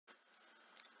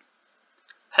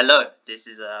Hello, this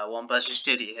is One Person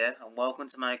Studio here, and welcome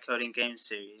to my coding game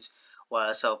series where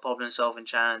I solve problem solving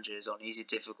challenges on easy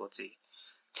difficulty.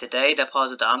 Today, the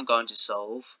puzzle that I'm going to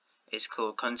solve is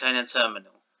called Container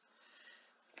Terminal.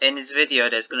 In this video,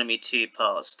 there's going to be two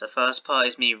parts. The first part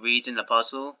is me reading the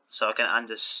puzzle so I can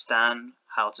understand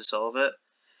how to solve it,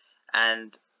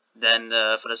 and then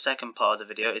for the second part of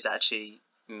the video is actually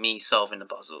me solving the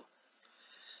puzzle.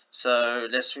 So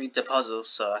let's read the puzzle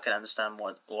so I can understand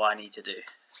what I need to do.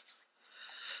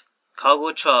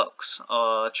 Cargo trucks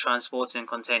are transporting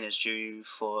containers due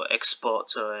for export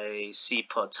to a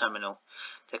seaport terminal.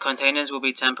 The containers will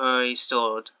be temporarily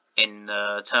stored in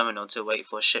the terminal to wait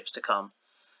for ships to come.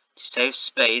 To save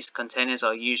space, containers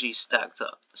are usually stacked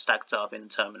up in the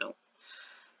terminal.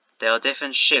 There are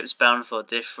different ships bound for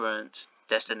different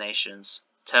destinations.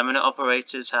 Terminal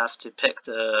operators have to pick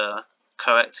the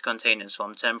correct containers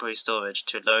from temporary storage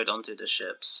to load onto the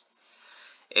ships.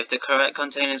 If the correct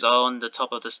containers are on the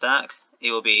top of the stack,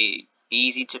 it will be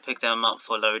easy to pick them up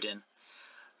for loading.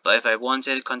 But if a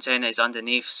wanted container is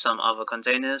underneath some other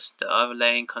containers, the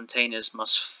overlaying containers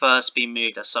must first be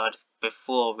moved aside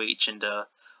before reaching the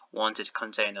wanted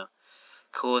container,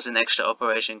 causing extra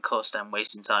operation cost and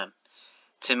wasting time.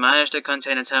 To manage the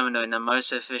container terminal in the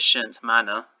most efficient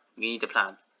manner, we need a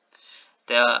plan.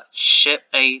 There are ship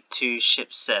A to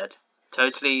ship Z,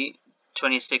 totally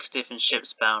 26 different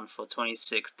ships bound for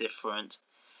 26 different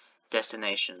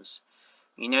destinations.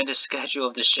 You know the schedule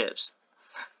of the ships.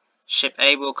 Ship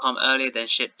A will come earlier than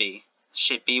Ship B.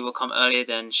 Ship B will come earlier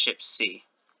than Ship C.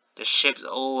 The ships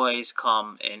always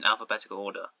come in alphabetical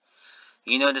order.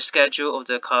 You know the schedule of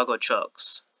the cargo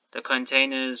trucks. The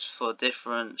containers for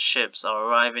different ships are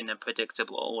arriving in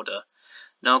predictable order.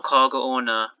 No cargo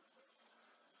owner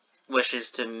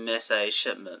wishes to miss a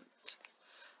shipment.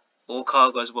 All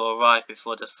cargoes will arrive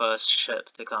before the first ship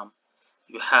to come.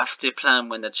 You have to plan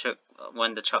when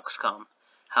the trucks come.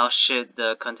 How should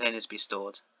the containers be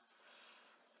stored?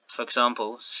 For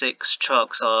example, 6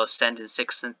 trucks are sending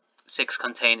six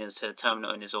containers to the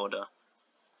terminal in this order,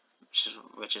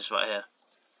 which is right here.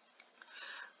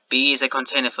 B is a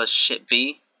container for ship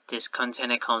B. This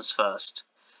container comes first.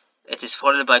 It is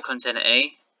followed by container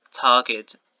A,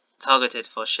 targeted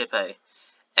for ship A.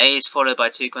 A is followed by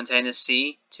 2 containers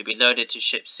C to be loaded to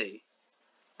ship C,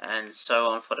 and so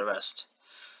on for the rest.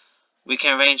 We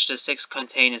can arrange the 6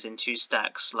 containers in 2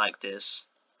 stacks like this.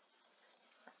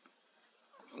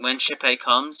 When ship A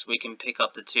comes, we can pick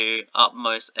up the 2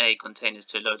 upmost A containers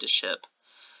to load the ship.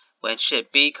 When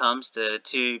ship B comes, the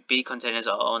 2 B containers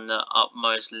are on the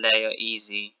upmost layer,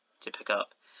 easy to pick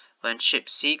up. When ship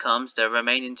C comes, the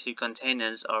remaining 2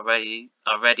 containers are ready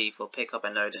for pickup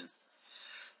and loading.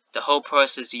 The whole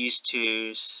process is used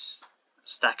to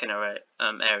stacking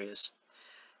areas.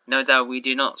 Note that we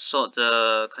do not sort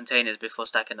the containers before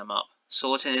stacking them up.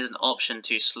 Sorting is an option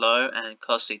too slow and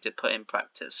costly to put in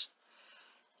practice.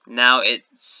 Now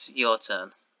it's your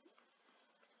turn.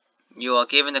 You are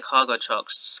given the cargo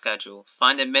truck's schedule.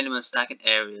 Find the minimum stacking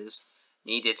areas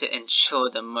needed to ensure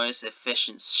the most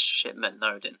efficient shipment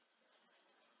loading.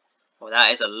 Well,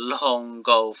 that is a long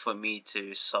goal for me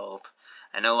to solve,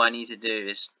 and all I need to do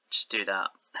is just do that.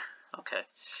 Okay.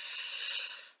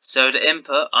 So the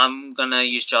input, I'm gonna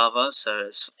use Java, so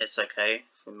it's okay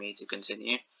for me to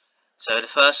continue. So the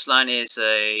first line is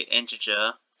a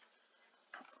integer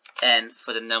n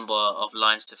for the number of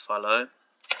lines to follow.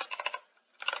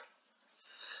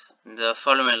 The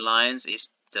following lines is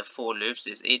the for loops.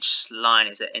 Each line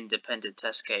is an independent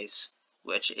test case,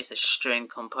 which is a string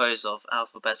composed of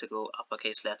alphabetical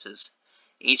uppercase letters.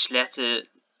 Each letter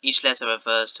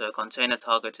refers to a container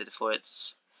targeted for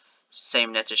its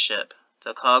same letter ship.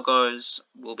 The cargoes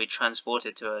will be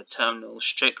transported to a terminal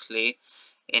strictly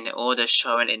in the order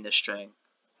shown in the string.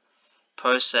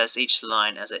 Process each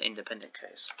line as an independent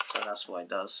case. So that's what it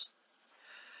does.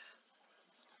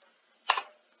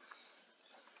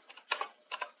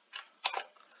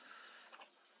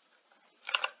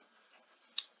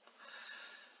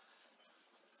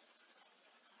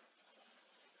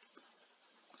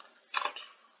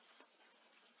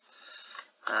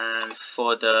 And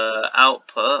for the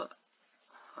output,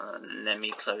 let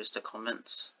me close the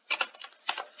comments.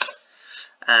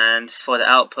 And for the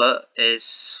output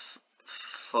is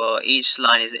for each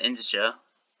line is an integer,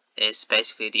 is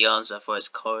basically the answer for its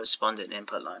corresponding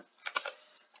input line.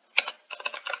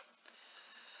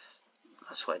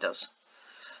 That's what it does.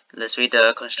 Let's read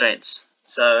the constraints.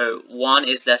 So 1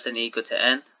 is less than or equal to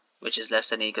n, which is less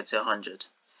than or equal to 100.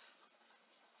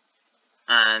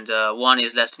 And 1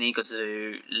 is less than or equal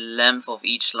to length of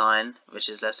each line, which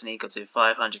is less than or equal to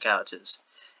 500 characters.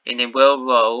 In the real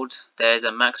world, there is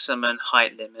a maximum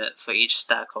height limit for each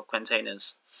stack of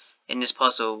containers. In this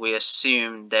puzzle, we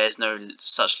assume there is no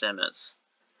such limits.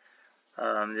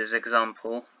 There's an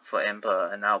example for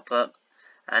input and output,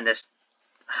 and there's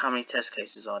how many test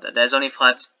cases are there? There's only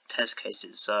 5 test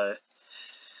cases, so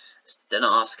they're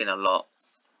not asking a lot.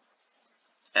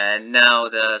 And now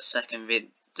the second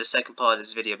part of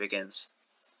this video begins.